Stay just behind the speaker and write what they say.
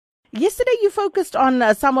Yesterday, you focused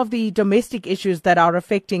on some of the domestic issues that are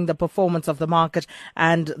affecting the performance of the market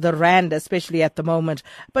and the rand, especially at the moment.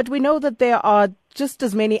 But we know that there are just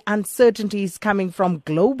as many uncertainties coming from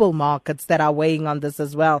global markets that are weighing on this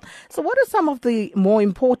as well. So what are some of the more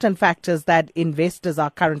important factors that investors are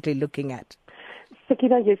currently looking at?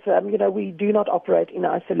 Sakina, yes, we do not operate in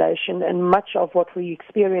isolation, and much of what we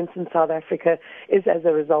experience in South Africa is as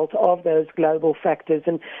a result of those global factors.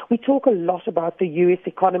 And we talk a lot about the U.S.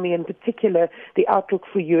 economy, in particular the outlook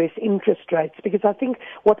for U.S. interest rates, because I think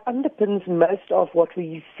what underpins most of what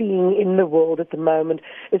we're seeing in the world at the moment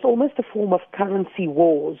is almost a form of currency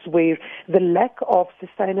wars, where the lack of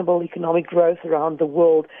sustainable economic growth around the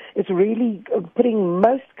world is really putting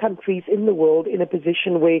most countries in the world in a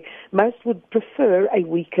position where most would prefer a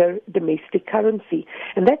weaker domestic currency.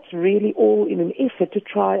 And that's really all in an effort to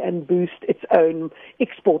try and boost its own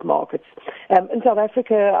export markets. In South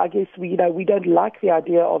Africa, I guess we don't like the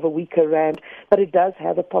idea of a weaker rand, but it does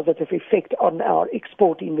have a positive effect on our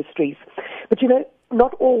export industries. But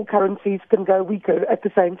not all currencies can go weaker at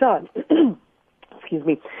the same time. Excuse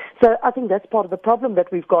me. So I think that's part of the problem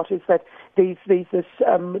that we've got, is that there's this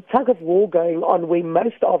tug of war going on where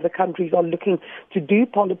most of the countries are looking to do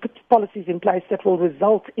put policies in place that will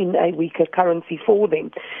result in a weaker currency for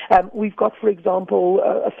them. We've got, for example,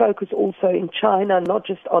 a focus also in China, not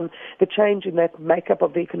just on the change in that makeup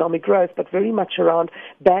of the economic growth, but very much around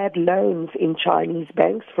bad loans in Chinese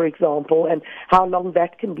banks, for example, and how long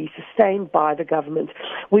that can be sustained by the government.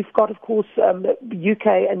 We've got, of course,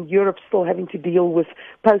 UK and Europe still having to deal with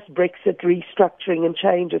post-Brexit restructuring and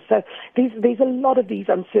changes. So there's a lot of these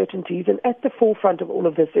uncertainties, and at the forefront of all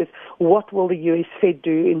of this is what will the US Fed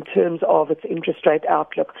do in terms of its interest rate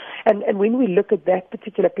outlook. And when we look at that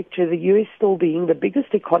particular picture, the US still being the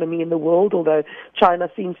biggest economy in the world, although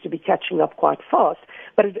China seems to be catching up quite fast,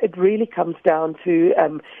 but it really comes down to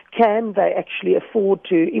can they actually afford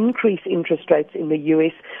to increase interest rates in the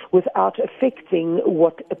US without affecting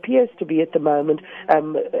what appears to be at the moment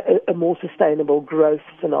a more sustainable growth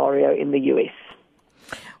scenario in the US.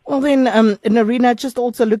 Well then, Nerina, just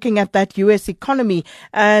also looking at that U.S. economy,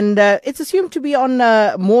 and it's assumed to be on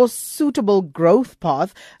a more suitable growth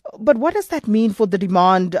path. But what does that mean for the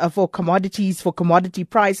demand for commodities, for commodity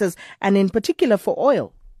prices, and in particular for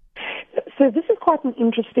oil? So this is quite an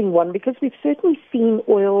interesting one, because we've certainly seen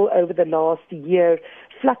oil over the last year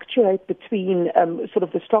fluctuate between sort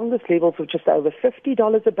of the strongest levels of just over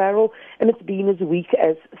 $50 a barrel, and it's been as weak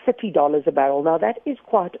as $30 a barrel. Now, that is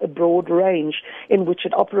quite a broad range in which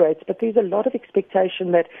it operates, but there's a lot of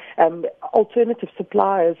expectation that alternative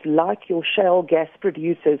suppliers like your shale gas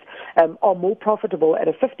producers are more profitable at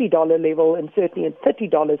a $50 level, and certainly at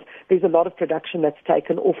 $30, there's a lot of production that's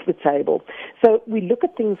taken off the table. So we look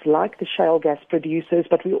at things like the shale gas producers,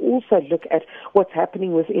 but we also look at what's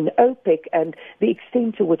happening within OPEC and the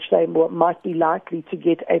extent to which they might be likely to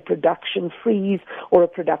get a production freeze or a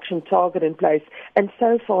production target in place. And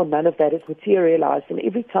so far, none of that has materialized. And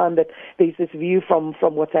every time that there's this view from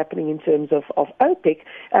what's happening in terms of OPEC,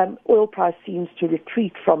 oil price seems to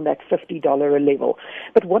retreat from that $50 a level.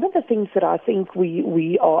 But one of the things that I think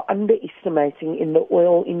we are underestimating in the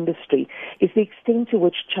oil industry is the extent to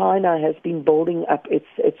which China has been building up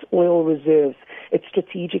its oil reserves, its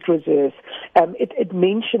strategic reserves. It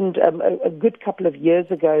mentioned a good couple of years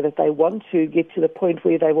ago that they want to get to the point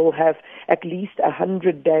where they will have at least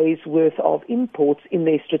 100 days worth of imports in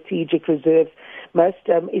their strategic reserves. Most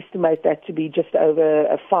estimate that to be just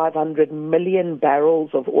over 500 million barrels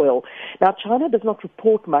of oil. Now, China does not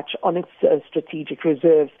report much on its strategic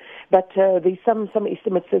reserves, but there's some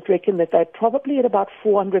estimates that reckon that they're probably at about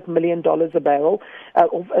 $400 million a barrel,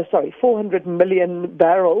 400 million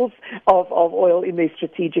barrels of oil in their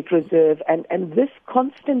strategic reserve. And this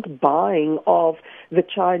constant buying of the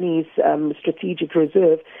Chinese strategic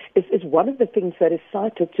reserve is one of the things that is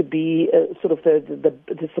cited to be sort of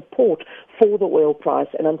the support for the oil price.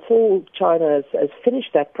 And until China has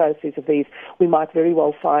finished that process of these, we might very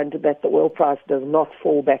well find that the oil price does not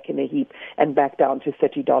fall back in a heap and back down to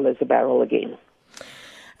 $30 a barrel again.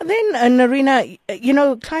 And then, Nerina,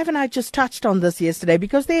 Clive and I just touched on this yesterday,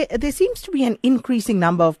 because there seems to be an increasing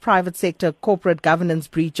number of private sector corporate governance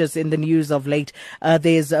breaches in the news of late.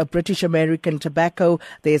 There's British American Tobacco,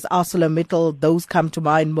 there's Arcelor Mittal, those come to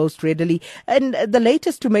mind most readily. And the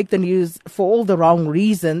latest to make the news for all the wrong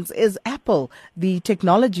reasons is Apple, the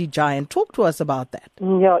technology giant. Talk to us about that.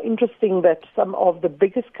 Yeah, interesting that some of the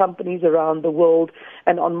biggest companies around the world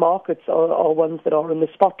and on markets are ones that are in the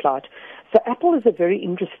spotlight. So Apple is a very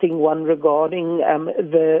interesting interesting one regarding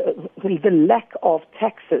the lack of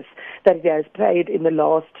taxes that it has paid in the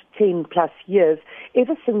last 10 plus years,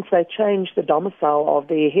 ever since they changed the domicile of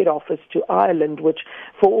their head office to Ireland, which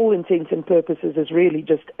for all intents and purposes is really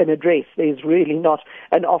just an address. There's really not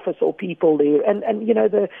an office or people there. And you know,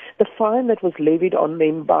 the fine that was levied on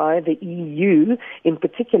them by the EU in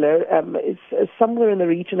particular is somewhere in the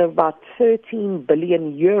region of about 13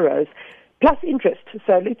 billion euros. Plus interest,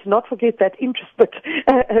 so let's not forget that interest bit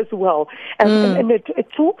as well. And it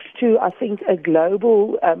talks to, I think, a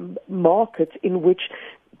global market in which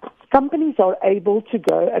companies are able to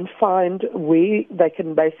go and find where they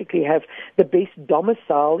can basically have the best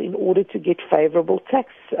domicile in order to get favorable tax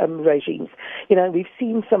regimes. You know, we've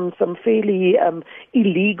seen some fairly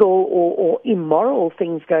illegal or immoral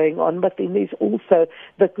things going on, but then there's also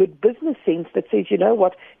the good business sense that says, you know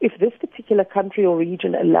what, if this particular country or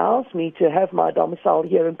region allows me to have my domicile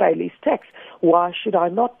here and pay less tax, why should I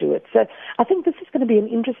not do it? So I think this is going to be an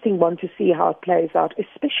interesting one to see how it plays out,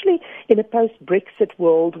 especially in a post-Brexit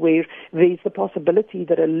world where there's the possibility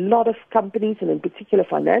that a lot of companies, and in particular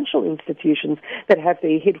financial institutions that have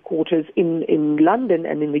their headquarters in London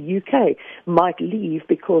and in the UK, might leave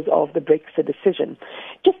because of the Brexit decision.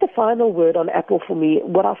 Just a final word on Apple for me.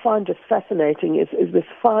 What I find just fascinating is this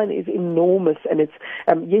fine is enormous, and it's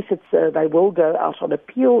they will go out on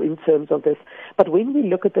appeal in terms of this. But when we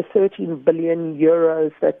look at the 13 billion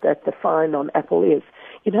euros that the fine on Apple is,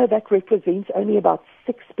 you know, that represents only about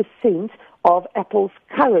 6% of Apple's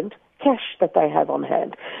current cash that they have on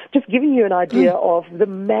hand. Just giving you an idea of the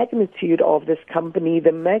magnitude of this company,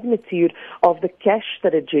 the magnitude of the cash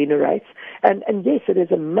that it generates. And yes, it is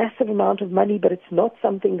a massive amount of money, but it's not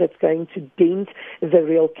something that's going to dent the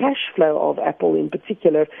real cash flow of Apple in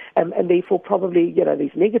particular. And therefore probably, you know,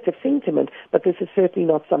 there's negative sentiment, but this is certainly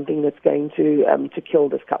not something that's going to kill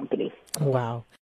this company. Wow.